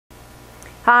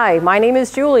Hi, my name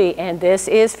is Julie, and this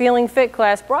is Feeling Fit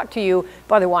class brought to you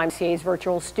by the YMCA's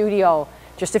Virtual Studio.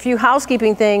 Just a few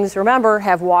housekeeping things. Remember,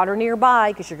 have water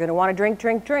nearby because you're going to want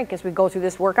to drink as we go through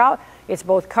this workout. It's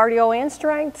both cardio and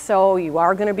strength, so you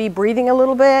are going to be breathing a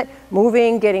little bit,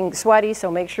 moving, getting sweaty, so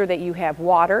make sure that you have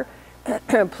water.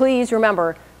 Please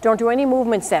remember, don't do any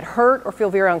movements that hurt or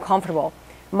feel very uncomfortable.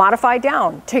 Modify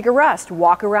down, take a rest,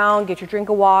 walk around, get your drink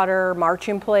of water, march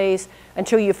in place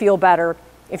until you feel better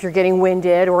if you're getting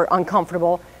winded or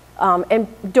uncomfortable. And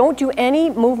don't do any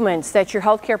movements that your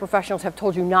healthcare professionals have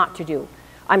told you not to do.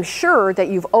 I'm sure that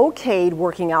you've okayed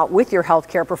working out with your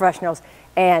healthcare professionals,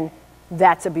 and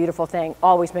that's a beautiful thing.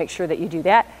 Always make sure that you do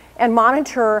that and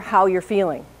monitor how you're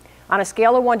feeling. On a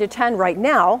scale of 1 to 10 right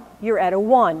now, you're at a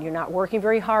 1. You're not working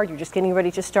very hard, you're just getting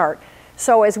ready to start.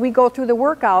 So as we go through the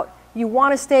workout, you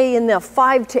want to stay in the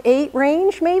 5 to 8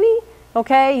 range maybe,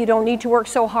 okay? You don't need to work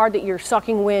so hard that you're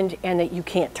sucking wind and that you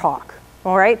can't talk,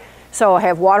 all right? So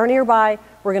have water nearby.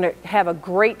 We're going to have a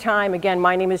great time. Again,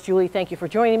 my name is Julie. Thank you for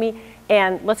joining me.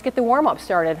 And let's get the warm-up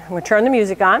started. I'm going to turn the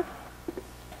music on.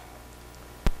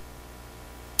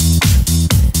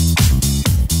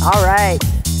 All right.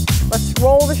 Let's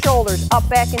roll the shoulders up,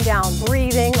 back, and down.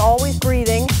 Breathing, always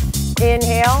breathing.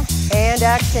 Inhale and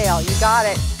exhale. You got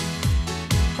it.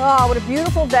 Oh, what a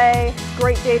beautiful day.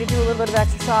 Great day to do a little bit of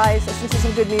exercise. Listen to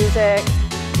some good music.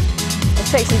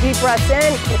 Let's take some deep breaths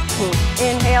in.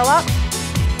 Inhale up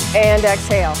and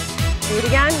exhale. Do it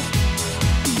again.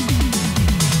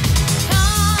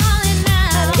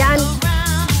 And again.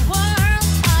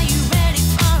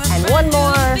 And one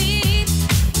more.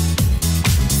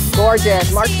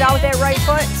 Gorgeous. March down with that right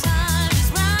foot.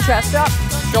 Chest up,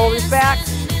 shoulders back.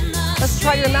 Let's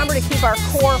try to remember to keep our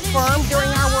core firm during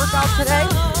our workout today.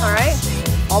 All right?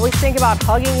 Always think about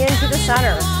hugging into the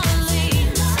center.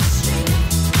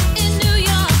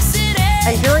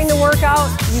 And during the workout,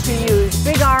 you can use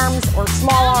big arms or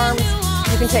small arms.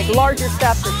 You can take larger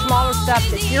steps or smaller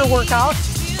steps. It's your workout,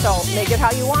 so make it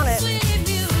how you want it.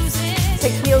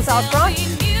 Take heels out front,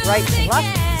 right to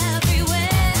left.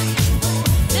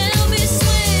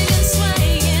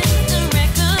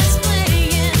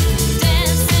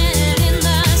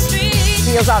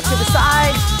 Heels out to the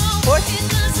side, push.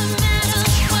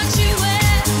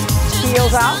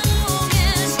 Heels out.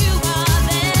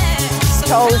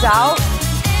 Toes out.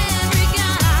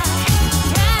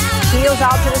 Heels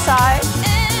out to the side.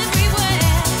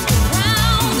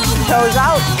 Toes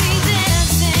out.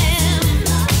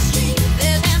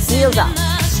 Heels out.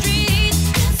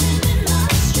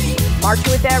 March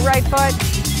with that right foot.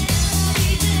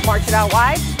 March it out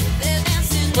wide.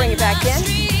 Bring it back in.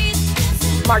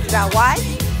 March it out wide.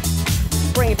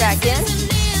 Bring it back in.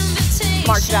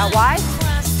 March it out wide.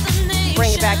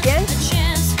 Bring it back in.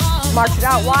 March it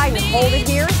out wide and hold it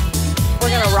here. We're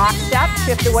going to rock step,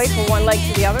 shift away from one leg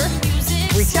to the other.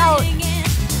 Reach out.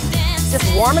 Just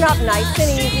warming up nice and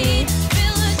easy.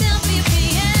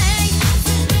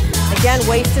 Again,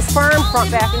 waist is firm,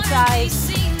 front, back, and side.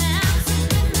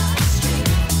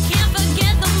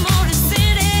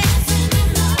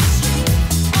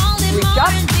 Reach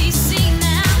up.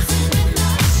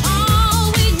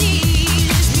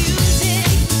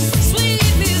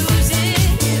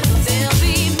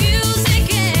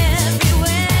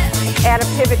 Add a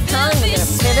pivot turn, we're going to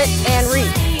pivot and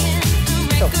reach.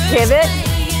 So pivot.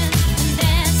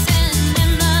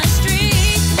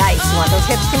 Nice, you want those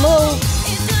hips to move.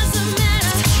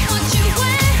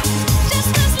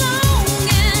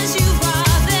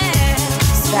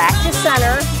 Back to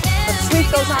center. Let's sweep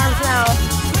those arms now.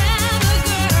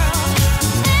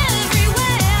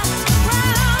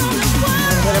 A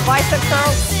little bit of bicep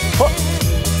curls. Hook,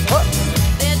 hook.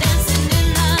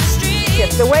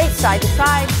 Shift the weight side to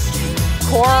side.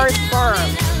 Core is firm.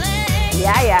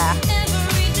 Yeah.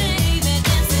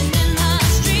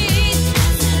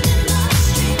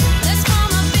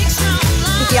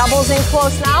 Keep the elbows in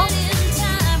close now.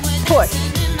 Push,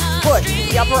 push.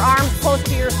 The upper arms close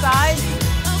to your side.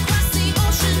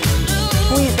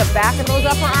 Squeeze the back of those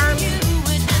upper arms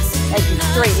as you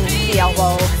straighten the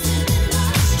elbow.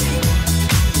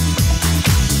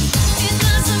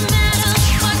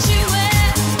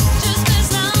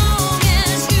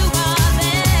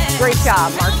 Great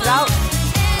job. March it out.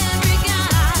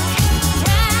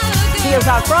 Heels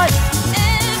out front.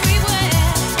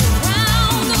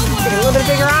 Get a little bit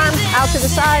bigger arms out to the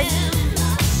side.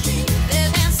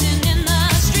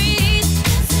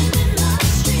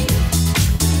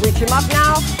 Reach them up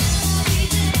now.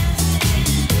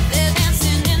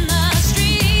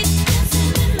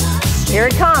 Here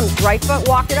it comes. Right foot,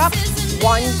 walk it up.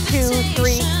 1, 2,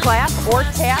 3, clap or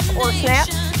tap or snap.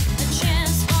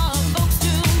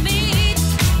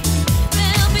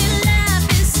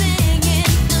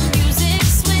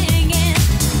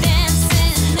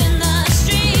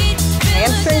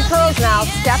 now.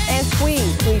 Step and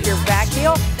squeeze. Squeeze your back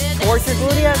heel towards your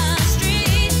gluteus.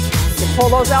 You pull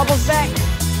those elbows back.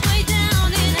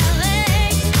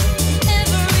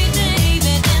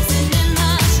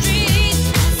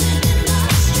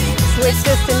 Switch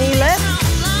this to knee lift.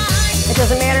 It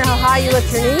doesn't matter how high you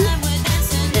lift your knee.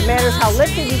 It matters how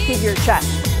lifted you keep your chest.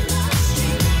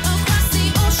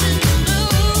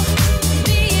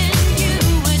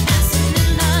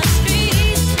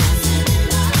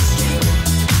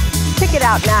 Kick it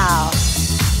out now.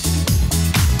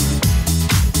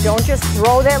 Don't just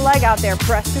throw that leg out there.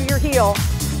 Press through your heel.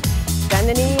 Bend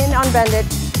the knee and unbend it.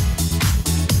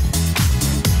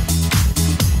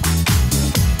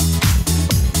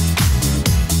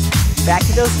 Back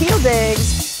to those heel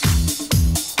digs.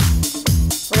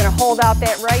 We're going to hold out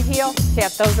that right heel.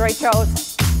 Tap those right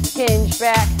toes. Hinge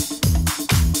back.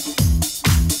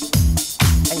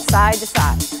 And side to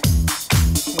side.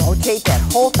 Rotate that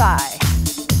whole thigh.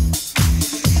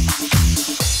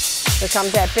 Here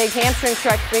comes that big hamstring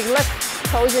stretch, big lift,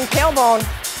 toes and tailbone.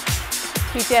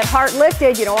 Keep that heart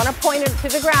lifted. You don't want to point it to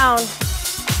the ground.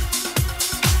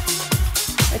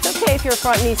 It's okay if your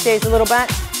front knee stays a little bent.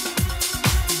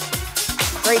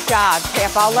 Great job.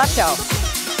 Tap out left toe.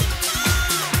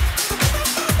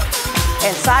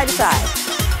 And side to side.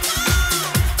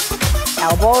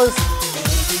 Elbows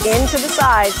into the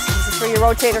sides. This is for your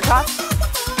rotator cuff.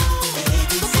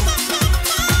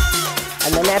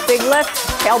 And then that big lift.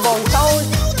 Tailbone toes.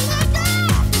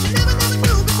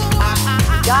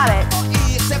 Got it.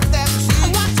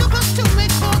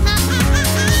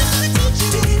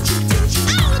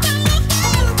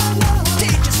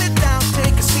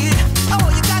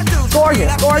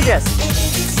 Gorgeous, gorgeous.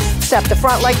 Step the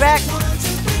front leg back.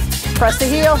 Press the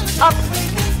heel up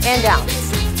and down.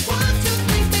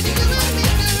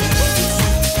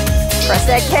 Press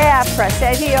that calf, press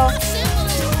that heel.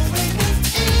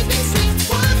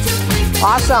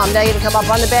 Awesome. Now you're going to come up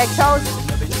on the back toes.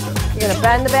 You're going to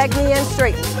bend the back knee and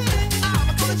straighten.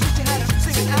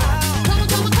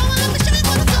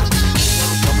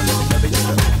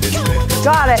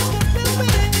 Got it.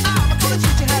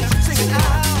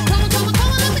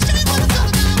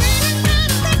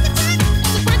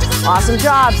 Awesome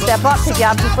job. Step up, take the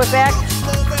opposite foot back.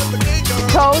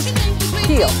 Toes,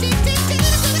 heel.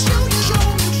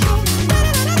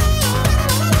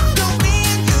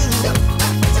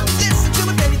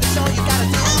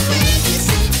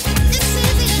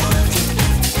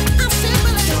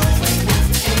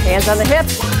 Hands on the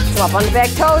hips, come up on the back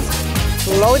toes,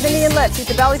 lower the knee and lift, keep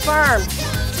the belly firm.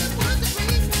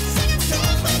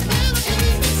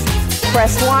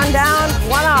 Press one down,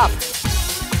 one up.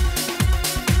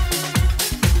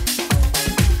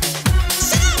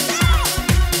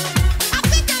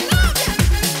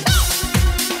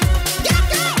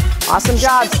 Awesome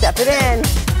job, step it in.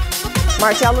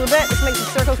 March out a little bit, just make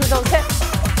some circles with those hips.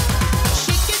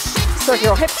 Circle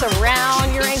your hips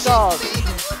around your ankles.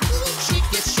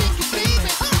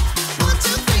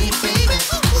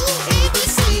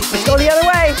 Go the other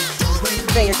way.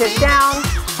 Fingertips down.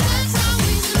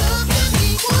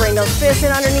 Bring those fists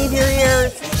in underneath your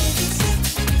ears.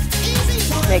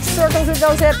 Make circles with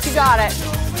those hips. You got it.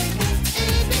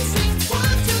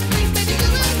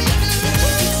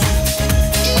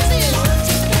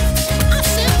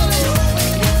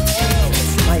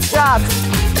 Nice job.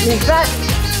 Knees bent.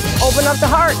 Open up the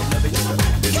heart.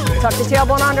 Tuck the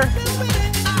tailbone under.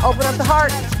 Open up the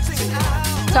heart.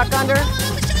 Tuck under.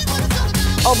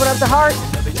 Open up the heart,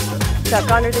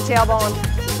 tuck under the tailbone,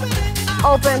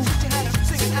 open,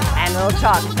 and a little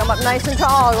tuck. Come up nice and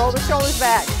tall, roll the shoulders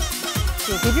back.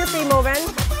 You keep your feet moving.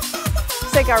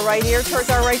 Take our right ear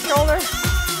towards our right shoulder.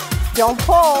 Don't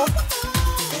pull.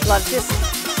 Let just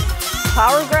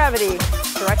power of gravity.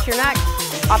 Stretch your neck,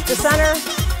 up to center.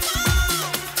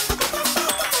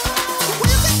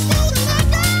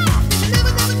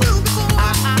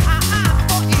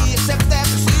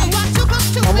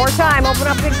 One more time, open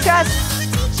up big chest.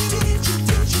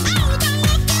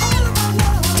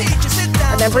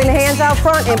 And then bring the hands out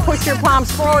front and push your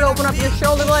palms forward, open up your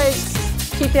shoulder blades.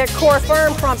 Keep that core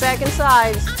firm, front, back, and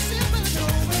sides.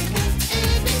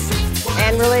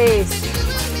 And release.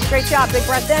 Great job, big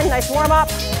breath in, nice warm up.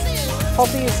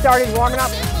 Hopefully you started warming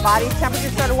up, body temperature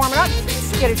started warming up.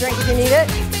 Get a drink if you need it.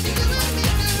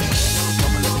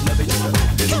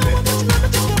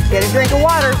 Get a drink of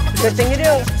water, good thing to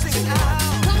do.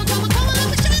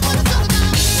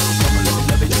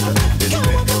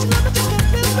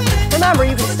 Remember,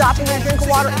 you can stop and get a drink of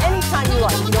water anytime you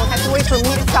like. You don't have to wait for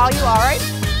me to tell you, all right?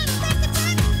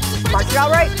 March it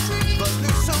out right.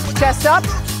 Chest up,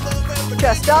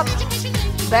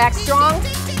 back strong,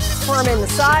 firm in the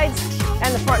sides,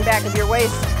 and the front and back of your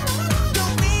waist.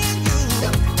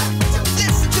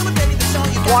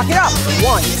 Walk it up.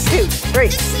 1, 2, 3.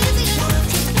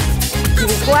 You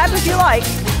can clap if you like.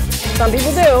 Some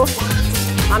people do.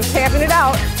 I'm tapping it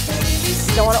out.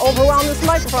 Don't want to overwhelm this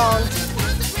microphone.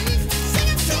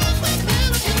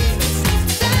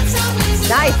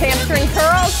 Nice hamstring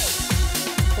curls.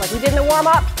 Like we did in the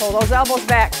warm-up. Pull those elbows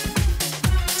back.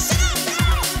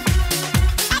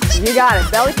 You got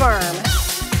it. Belly firm.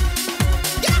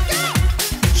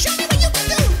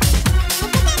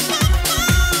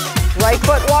 Right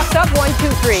foot walks up. 1, 2,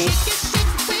 3.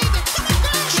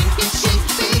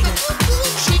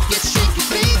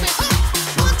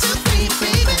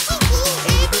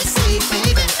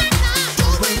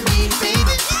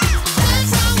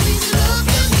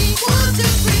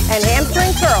 And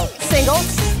hamstring curl. Single,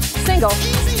 single,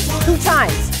 2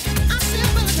 times.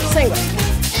 Single,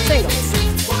 single,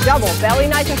 double. Belly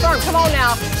nice and firm. Come on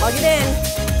now. Hug it in.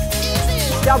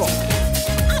 Double.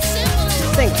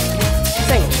 Single,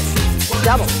 single,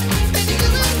 double.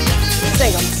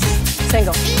 Single,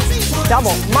 single,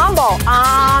 double. Mambo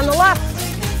on the left.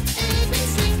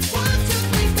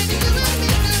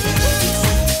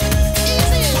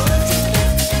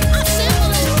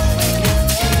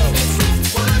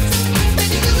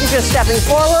 Just stepping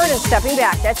forward and stepping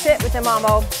back. That's it with the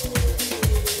mambo.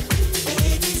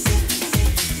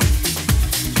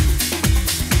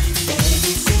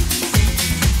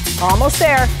 Almost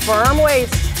there. Firm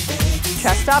waist.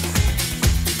 Chest up.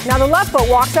 Now the left foot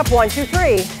walks up. 1, 2,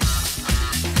 3.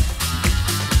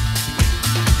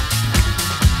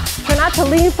 Try not to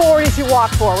lean forward as you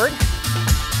walk forward.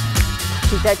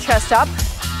 Keep that chest up.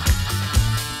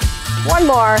 1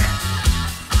 more.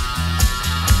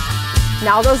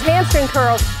 Now those hamstring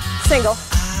curls. Single,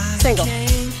 single,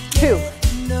 2.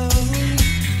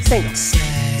 Single,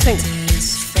 single,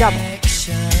 double.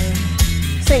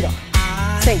 Single,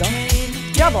 single,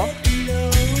 double.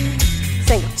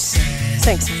 Single,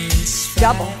 single,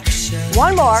 double.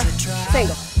 1 more.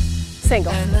 Single,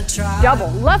 single, double.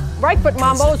 Right foot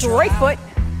mambos, right foot.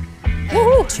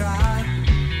 Woohoo!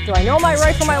 Do I know my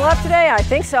right from my left today? I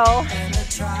think so.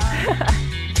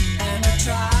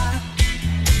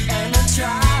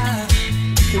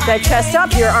 Keep that chest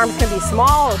up. Your arms can be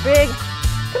small or big.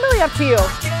 It's really up to you.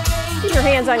 Keep your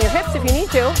hands on your hips if you need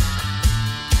to.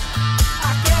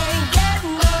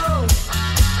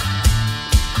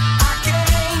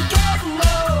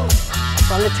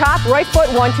 From the top, right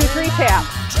foot, 1, 2, 3, tap.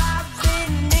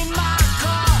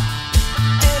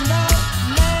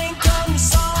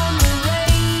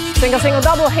 Single, single,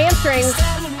 double, hamstrings.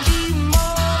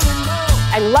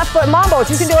 And left foot mambos,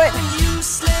 you can do it.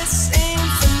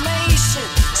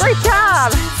 Great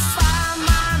job.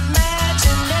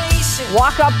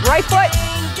 Walk up, right foot.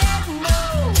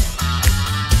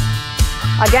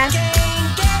 Again.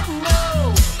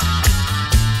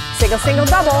 Single, single,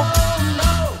 double.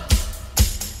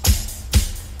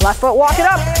 Left foot, walk it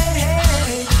up.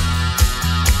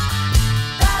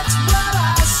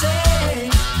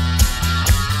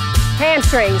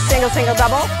 Hamstring, single, single,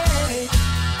 double.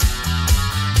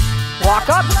 Walk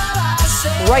up,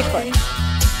 right foot.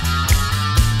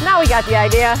 Now we got the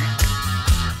idea.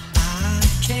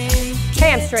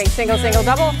 Hamstring, single, single,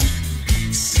 double.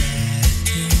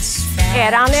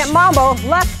 Add on that mambo,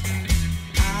 left.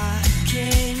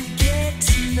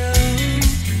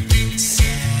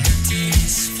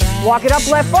 Walk it up,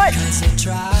 left foot.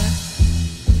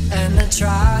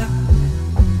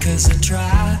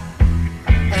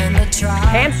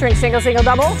 Hamstring, single, single,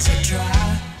 double.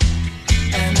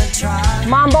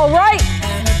 Mambo right.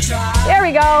 There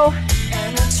we go.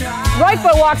 Right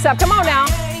foot walks up. Come on now.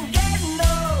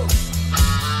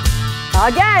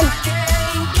 Again.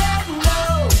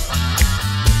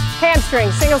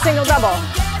 Hamstring, single, single, double.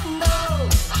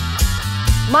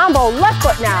 Mambo, left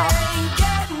foot now.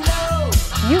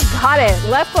 You got it.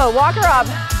 Left foot, walk her up.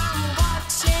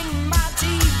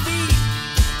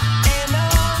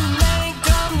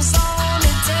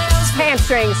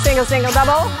 Hamstring, single, single,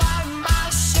 double.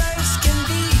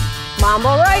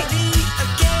 Mambo right.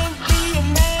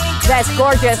 That's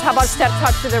gorgeous. How about step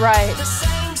touch to the right?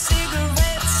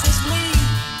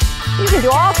 You can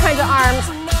do all kinds of arms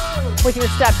with your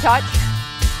step touch.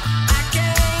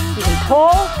 You can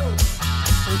pull.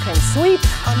 You can sweep.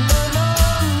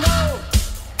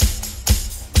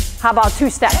 How about 2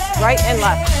 steps, right and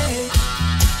left?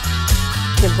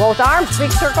 Give both arms,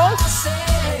 big circles.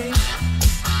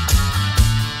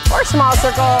 Or small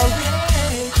circles.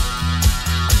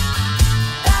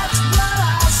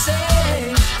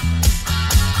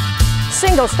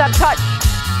 Single step touch.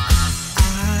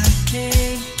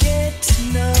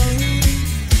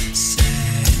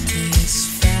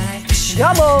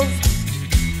 Doubles.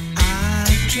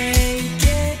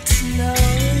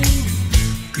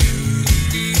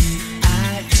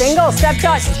 Single, step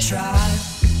touch.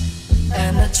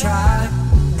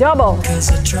 Double.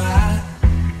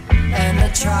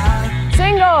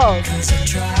 Singles.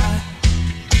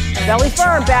 Belly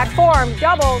firm, back form,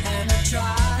 doubles.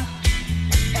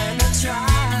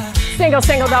 Single,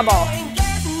 single, double.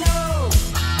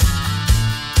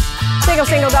 Single,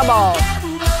 single, double.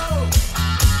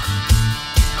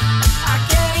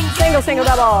 Single, single,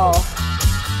 double.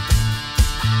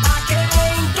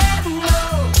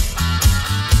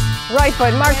 Right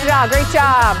foot, march it out, great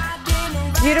job.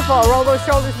 Beautiful, roll those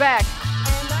shoulders back.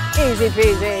 Easy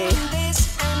peasy.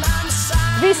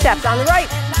 V-steps on the right.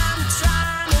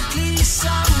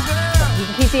 You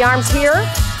can keep the arms here,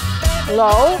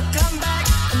 low,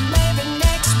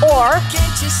 or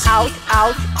out,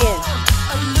 out, in.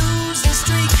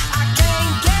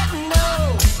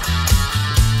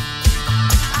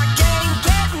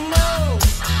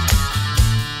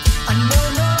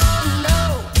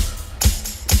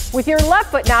 With your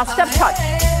left foot now, step touch.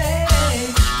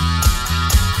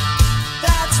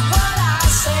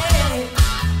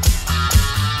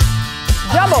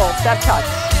 Double, step touch.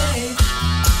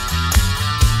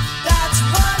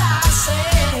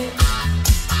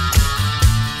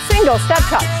 Single, step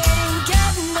touch.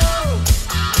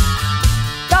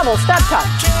 Double, step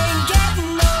touch.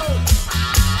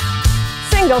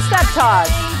 Single, step touch.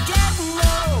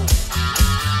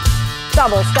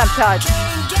 Double, step touch.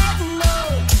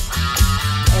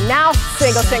 And now,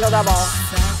 single, single, double.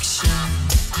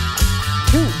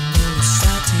 Two.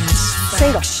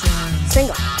 Single,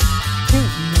 single, two.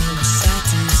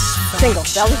 Single,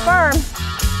 belly firm.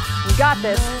 You got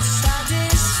this.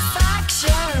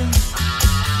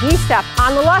 V-step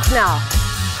on the left now.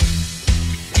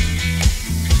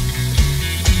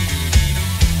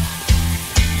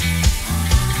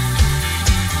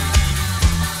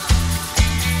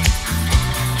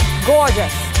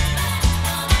 Gorgeous.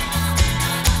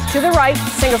 To the right,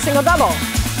 single, single, double.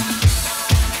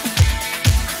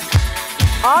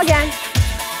 All again.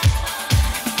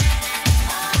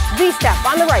 V-step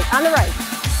on the right, on the right.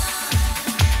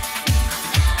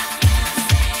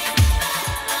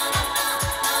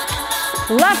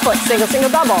 Left foot, single, single,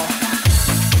 double.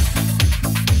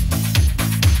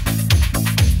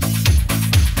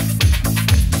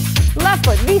 Left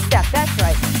foot, V-step, that's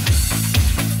right.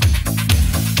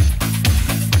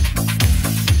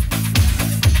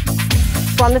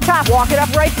 From the top, walk it up,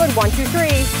 right foot, 1, 2,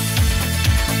 3.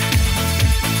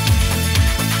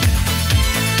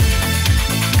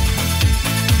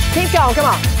 Keep going, come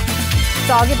on.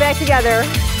 So I'll get back together.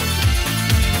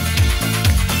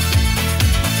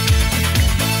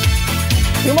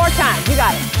 Two more times, you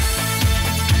got it.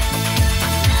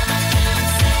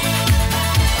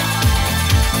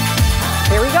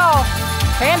 Here we go.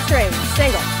 Hamstring,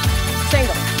 single,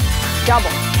 single, double.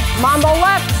 Mambo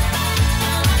left.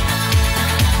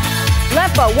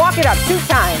 Left foot, walk it up 2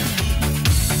 times.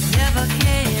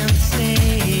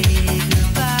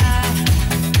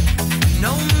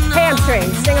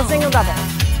 Hamstring, single, single, double.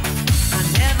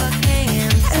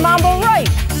 And mambo right.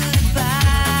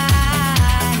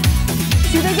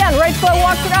 Shoot again, right foot,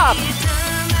 walk it up.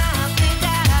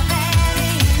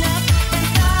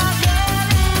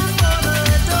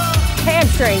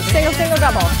 Hamstring, single, single,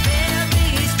 double.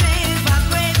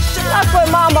 Left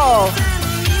foot, mambo.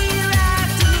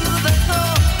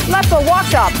 Left foot,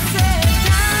 walks up.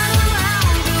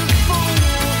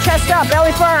 Chest up,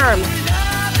 belly firm.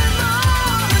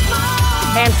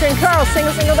 Hamstring curl,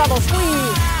 single, single, double,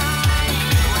 squeeze.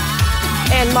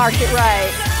 And march it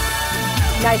right.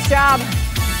 Nice job.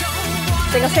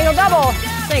 Single, single, double.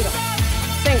 Single,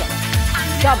 single,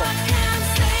 double.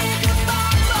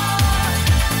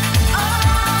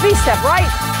 V-step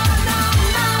right.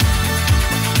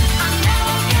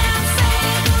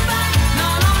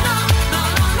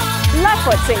 Left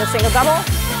foot, single, single, double.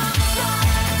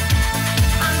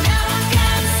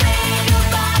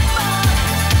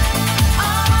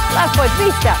 Left foot,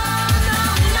 V-step.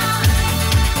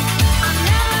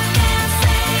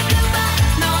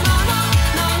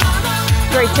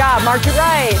 Great job, march it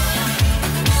right.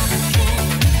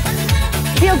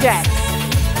 Heel jacks.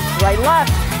 Right,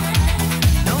 left.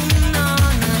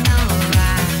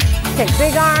 Take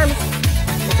big arms.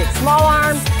 You take small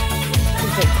arms. You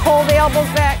take pull the elbows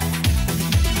back.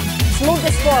 Let's move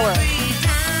this forward.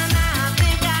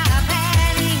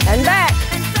 And back.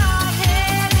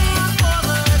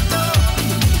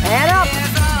 And up.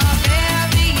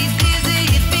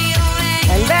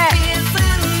 And back.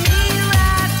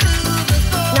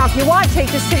 Now if you want, take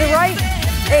this to the right.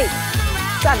 8,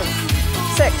 7,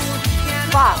 6,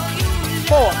 5,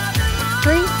 4,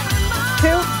 3,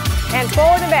 2, and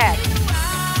forward and back.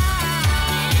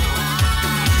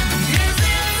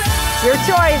 It's your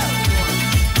choice.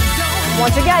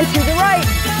 Once again, to the right.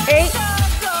 8,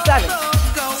 7,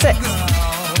 6,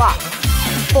 5,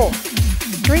 4,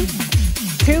 3,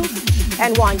 2,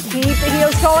 and 1. Keep the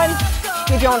heels going.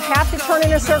 You don't have to turn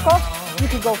in a circle. You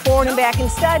can go forward and back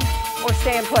instead, or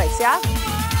stay in place, yeah?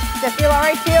 Does that feel all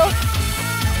right to you?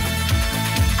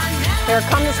 Here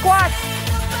come the squats.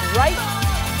 Right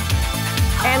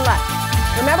and left.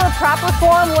 Remember, proper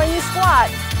form when you squat.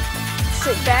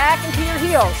 Sit back into your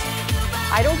heels.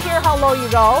 I don't care how low you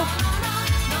go,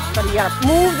 but you gotta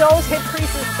move those hip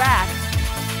creases back.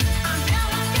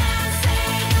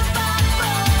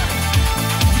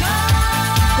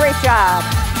 Great job.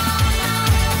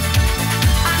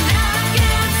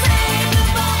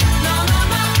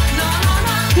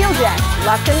 Heel jack,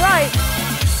 left and right.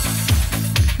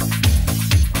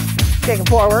 Taking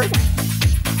forward.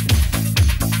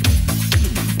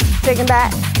 Taking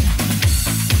back.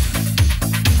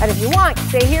 And if you want,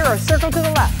 stay here or circle to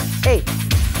the left. 8,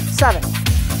 7,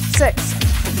 6,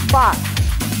 5,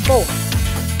 4,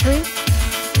 3,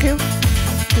 2.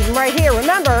 Keep them right here.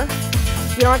 Remember,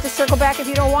 you don't have to circle back if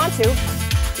you don't want to.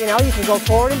 You know, you can go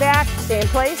forward and back, stay in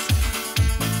place.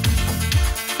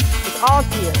 It's all up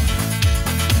to you.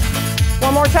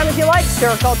 One more time if you like,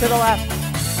 circle to the left.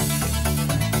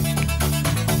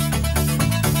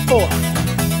 4,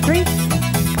 3.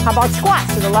 How about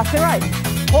squats to the left and right?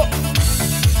 Hook.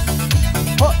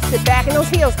 Hook. Sit back in those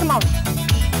heels. Come on.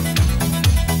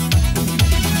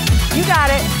 You got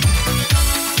it.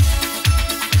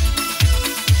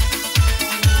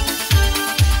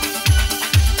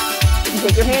 You can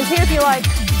take your hands here if you like.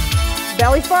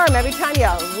 Belly firm every time you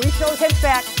reach those hips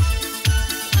back.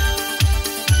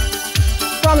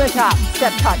 From the top,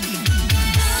 step touch.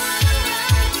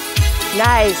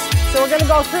 Nice. So we're going to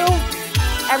go through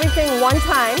everything one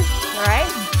time, all right?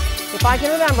 If I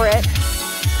can remember it.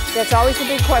 That's always a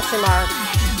big question mark.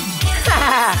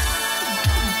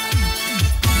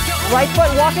 Right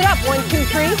foot, walk it up. 1, 2,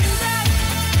 3.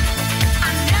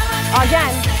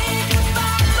 Again.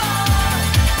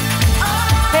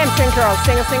 Hamstring curls,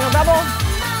 single, single, double.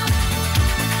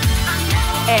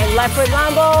 And left foot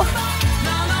mambo.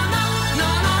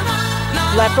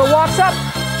 Left foot walks up.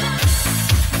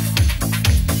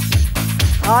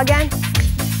 Again.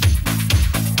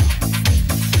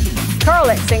 Curl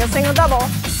it, single, single, double.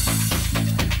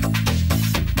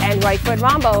 And right foot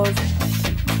rombos.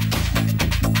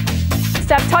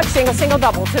 Step touch, single, single,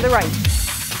 double to the right.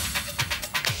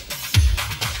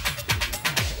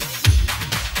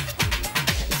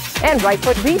 And right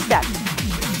foot V-step.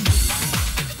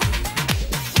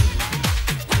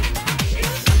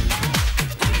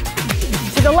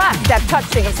 To the left, step touch,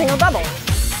 single, single, double.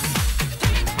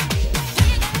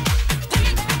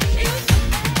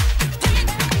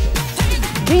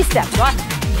 V-step, left.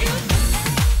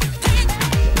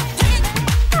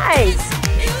 Nice.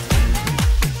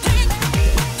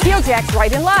 Heel jacks,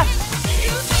 right and left.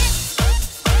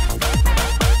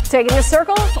 Taking the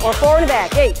circle or forward and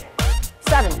back. 8,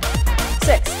 7,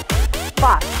 6,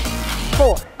 5,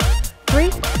 4, 3,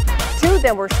 2.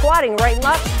 Then we're squatting right and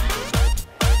left.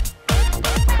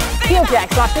 Heel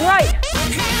jacks, left and right.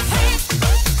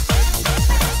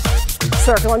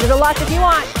 Circle into the left if you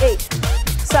want. 8,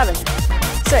 7,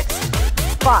 6,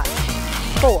 5,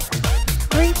 4,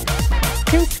 3,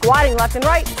 2. Squatting left and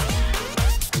right.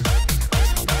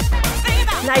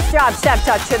 Nice job, step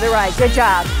touch to the right. Good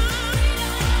job.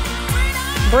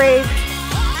 Breathe.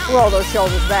 Roll those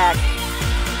shoulders back.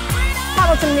 How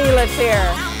about some knee lifts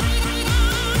here?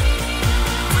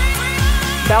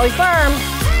 Belly firm.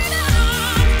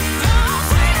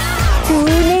 2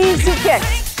 knees to kick.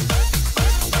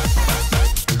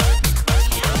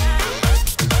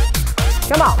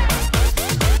 Come on.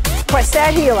 Press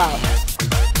that heel out.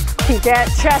 Keep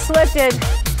that chest lifted.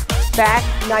 Back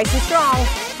nice and strong.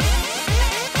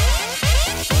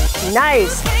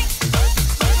 Nice.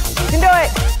 You can do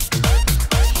it.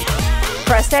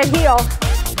 Press that heel.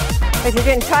 If you're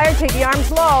getting tired, take the arms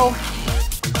low.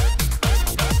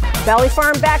 Belly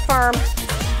firm, back firm.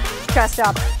 Chest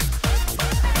up.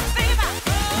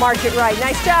 March it right.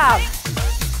 Nice job.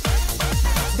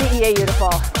 BEA,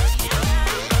 beautiful.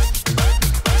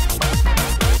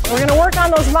 We're going to work on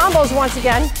those mambos once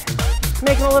again.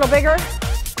 Make them a little bigger,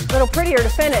 a little prettier to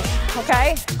finish,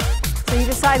 okay? So you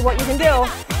decide what you can do.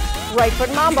 Right foot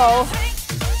mambo.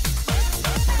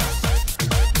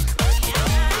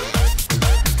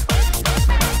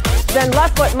 Then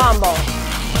left foot mambo.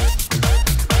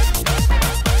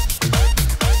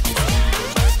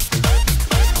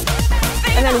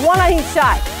 And then one on each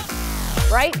side.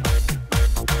 Right,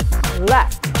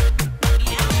 left,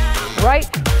 right,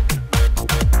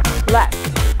 left,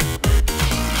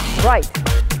 right,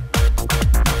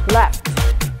 left.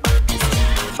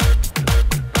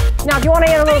 Now if you want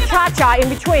to add a little cha-cha in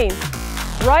between,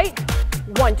 right,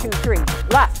 1, 2, 3,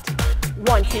 left,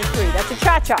 1, 2, 3. That's a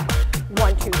cha-cha.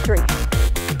 1, 2, 3.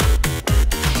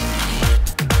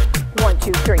 1,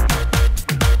 2, 3.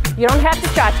 You don't have to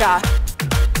cha-cha.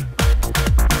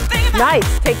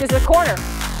 Nice. Take this to the corner.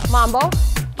 Mambo.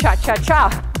 Cha-cha-cha.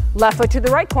 Left foot to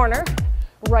the right corner.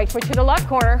 Right foot to the left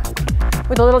corner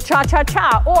with a little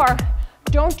cha-cha-cha. Or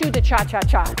don't do the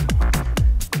cha-cha-cha.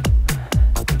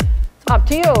 Up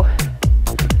to you.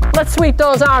 Let's sweep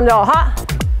those arms though, huh?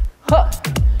 Huh.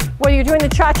 Whether you're doing the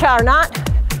cha-cha or not,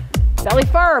 belly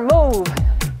firm, move.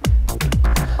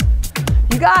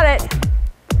 You got it.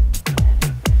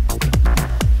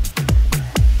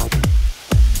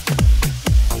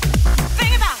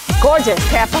 Gorgeous.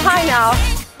 Tap behind now.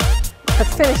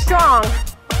 Let's finish strong.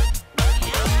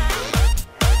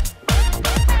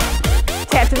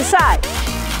 Tap to the side.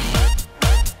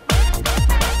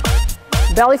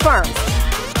 Belly firm.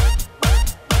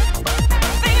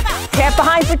 Tap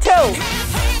behind for 2.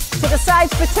 To the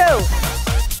sides for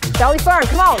 2. Belly firm.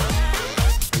 Come on.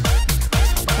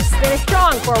 Let's finish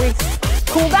strong before we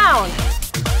cool down.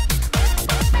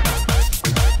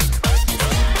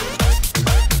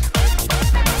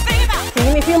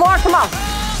 Give me a few more, come on.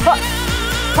 Hook,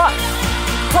 hook,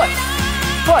 foot,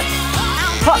 foot,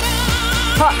 hook,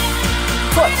 hook,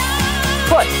 foot,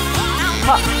 foot,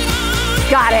 hook.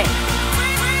 Got it.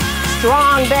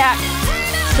 Strong back,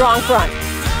 strong front.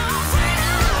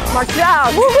 March it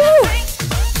out, woohoo!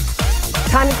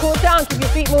 Time to cool it down, keep your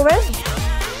feet moving.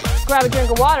 Grab a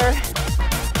drink of water.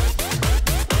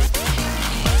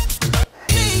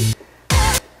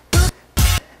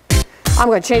 I'm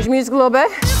gonna change the music a little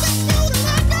bit.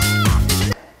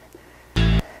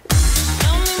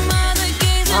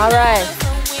 All right,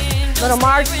 little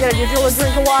march, get a little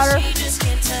drink of water.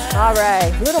 All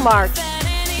right, little march.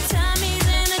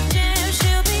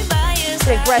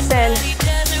 Big breath in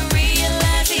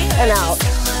and out.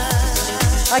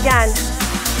 Again,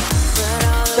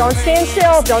 don't stand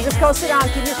still, don't just go sit down,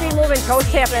 keep your feet moving, toes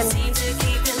tapping.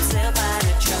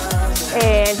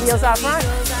 And heels out front.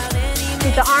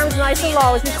 Keep the arms nice and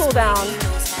low as we cool down.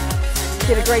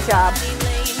 Did a great job.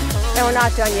 And we're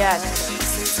not done yet.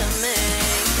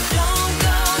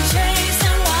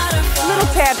 Little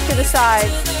taps to the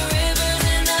side.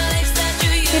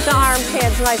 Keep the arms,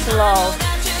 hands nice and low.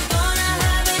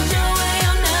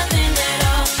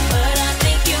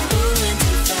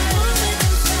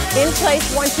 In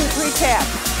place, 1, 2, 3, tap.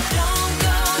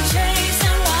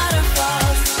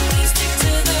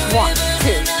 1,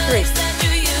 2, 3.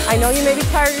 I know you may be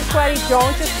tired or sweaty.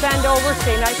 Don't just bend over.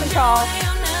 Stay nice and tall.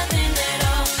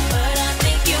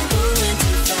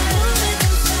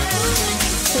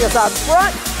 Heels out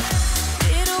front.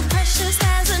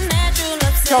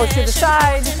 Toe to the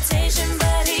side.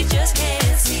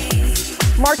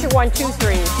 March it 1, 2,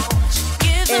 3.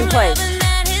 In place.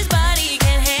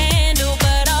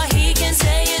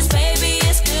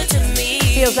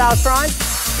 Heels out front.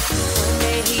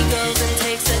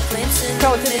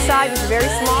 Toe to the side with a very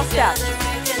small step.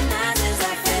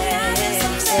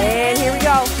 And here we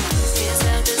go.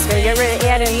 Gonna get ready to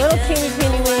add in little teeny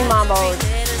weeny mambos.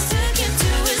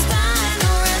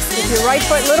 With your right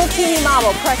foot, little teeny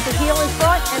mambo. Press the heel in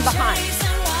front and behind.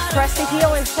 Press the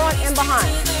heel in front and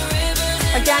behind.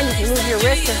 Again, you can move your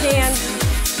wrist or hand.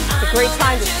 It's a great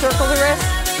time to circle the wrist.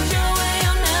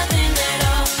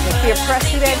 Make sure you press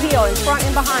through that heel in front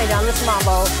and behind on this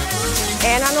mambo.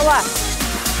 And on the left.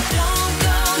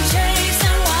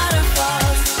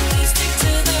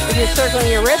 If you're circling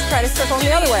your wrist, try to circle them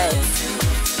the other way.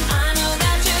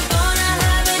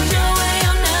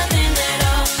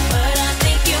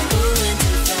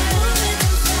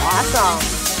 Awesome.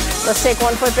 Let's take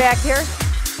one foot back here.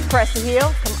 Press the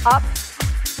heel, come up,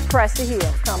 press the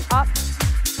heel, come up,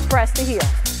 press the heel.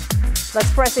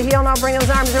 Let's press the heel now, bring those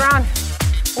arms around.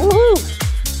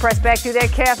 Woohoo! Press back through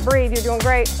that calf, breathe, you're doing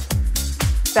great.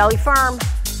 Belly firm.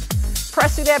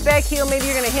 Press through that back heel, maybe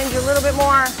you're gonna hinge a little bit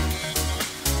more.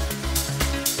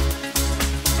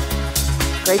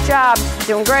 Great job,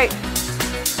 doing great.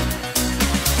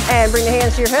 And bring the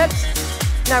hands to your hips.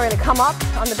 Now we're gonna come up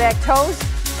on the back toes.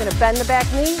 You're gonna bend the back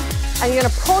knee. And you're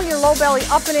gonna pull your low belly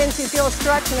up and in so you feel a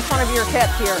stretch in the front of your hip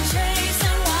here.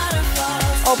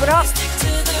 Open up.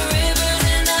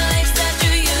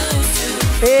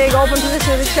 Big open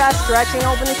position of the chest, stretching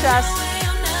open the chest.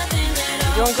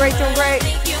 You're doing great, doing great.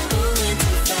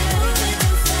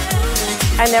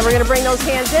 And then we're gonna bring those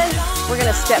hands in. We're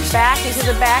gonna step back into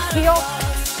the back heel.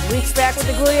 Reach back with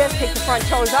the gluteus, take the front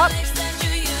toes up.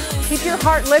 Keep your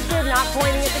heart lifted, not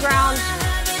pointing at the ground.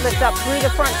 Lift up through the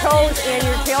front toes and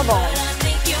your tailbone.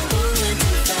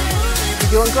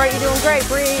 You're doing great, you're doing great.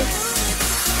 Breathe.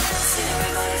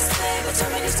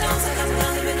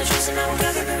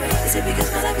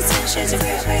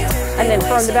 And then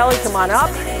from the belly, come on up.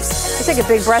 Just take a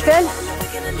big breath in.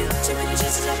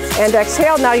 And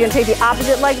exhale. Now you're going to take the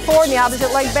opposite leg forward and the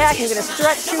opposite leg back. You're going to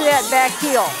stretch through that back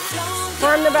heel.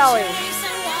 Firm the belly.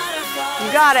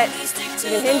 You got it.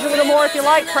 You can hinge a little more if you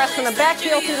like. Press from the back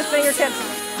heel through the fingertips.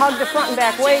 Hug the front and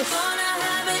back waist.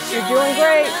 You're doing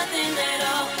great.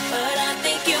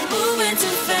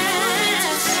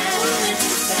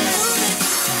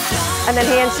 And then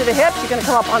hands to the hips. You're going to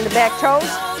come up on the back toes.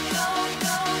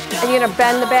 And you're going to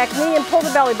bend the back knee and pull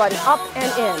the belly button up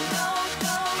and in.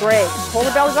 Great. Pull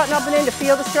the belly button up and in to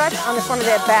feel the stretch on the front of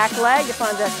that back leg, up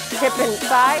on the hip and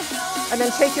thigh. And then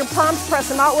take your palms, press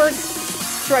them outward.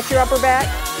 Stretch your upper back.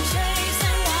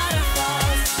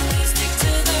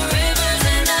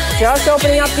 Just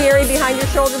opening up the area behind your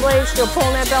shoulder blades, still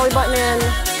pulling that belly button in.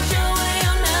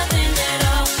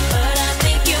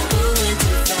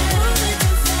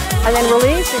 And then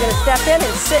release. You're going to step in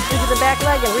and sit into the back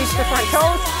leg and reach the front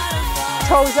toes.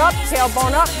 Toes up,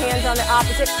 tailbone up, hands on the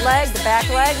opposite leg, the back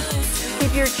leg.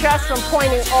 Keep your chest from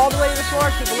pointing all the way to the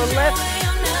floor. Keep a little lift.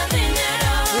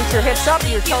 Reach your hips up,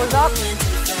 your toes up.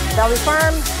 Belly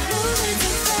firm.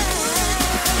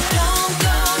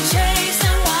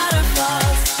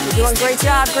 You're doing great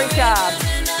job, great job.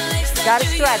 Got to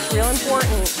stretch, real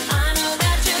important.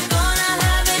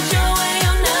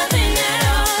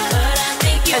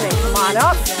 And then come on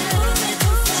up.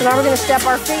 So now we're going to step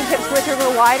our feet, hips width a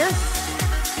little wider.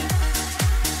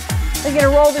 We're going to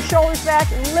roll the shoulders back,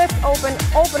 lift,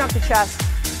 open up the chest.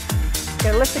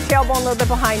 You're going to lift the tailbone a little bit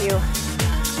behind you.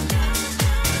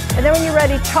 And then when you're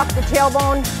ready, tuck the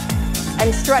tailbone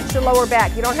and stretch the lower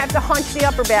back. You don't have to hunch the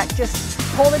upper back, just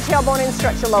pull the tailbone in and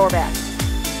stretch the lower back.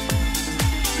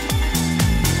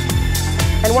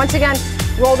 And once again,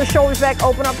 roll the shoulders back,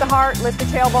 open up the heart, lift the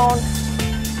tailbone.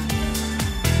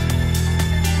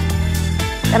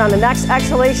 And on the next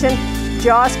exhalation,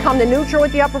 just come to neutral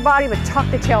with the upper body, but tuck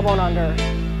the tailbone under.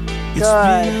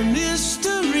 Good.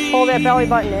 Pull that belly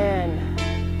button in.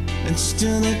 And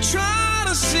still they try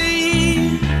to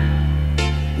see.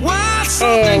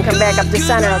 And come back up to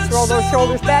center. Let's roll those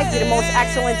shoulders back. You did a most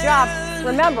excellent job.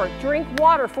 Remember, drink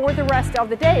water for the rest of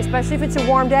the day, especially if it's a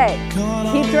warm day.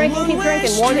 Keep drinking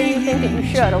more than you think that you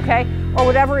should, okay? Or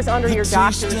whatever is under your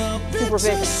doctor's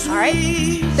supervision, all right?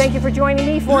 Thank you for joining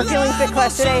me for Feeling Fit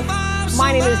class today.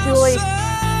 My name is Julie.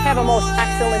 Have a most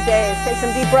excellent day. Take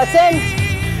some deep breaths in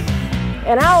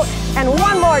and out, and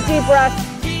one more deep breath.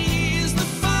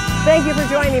 Thank you for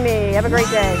joining me. Have a great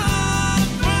day.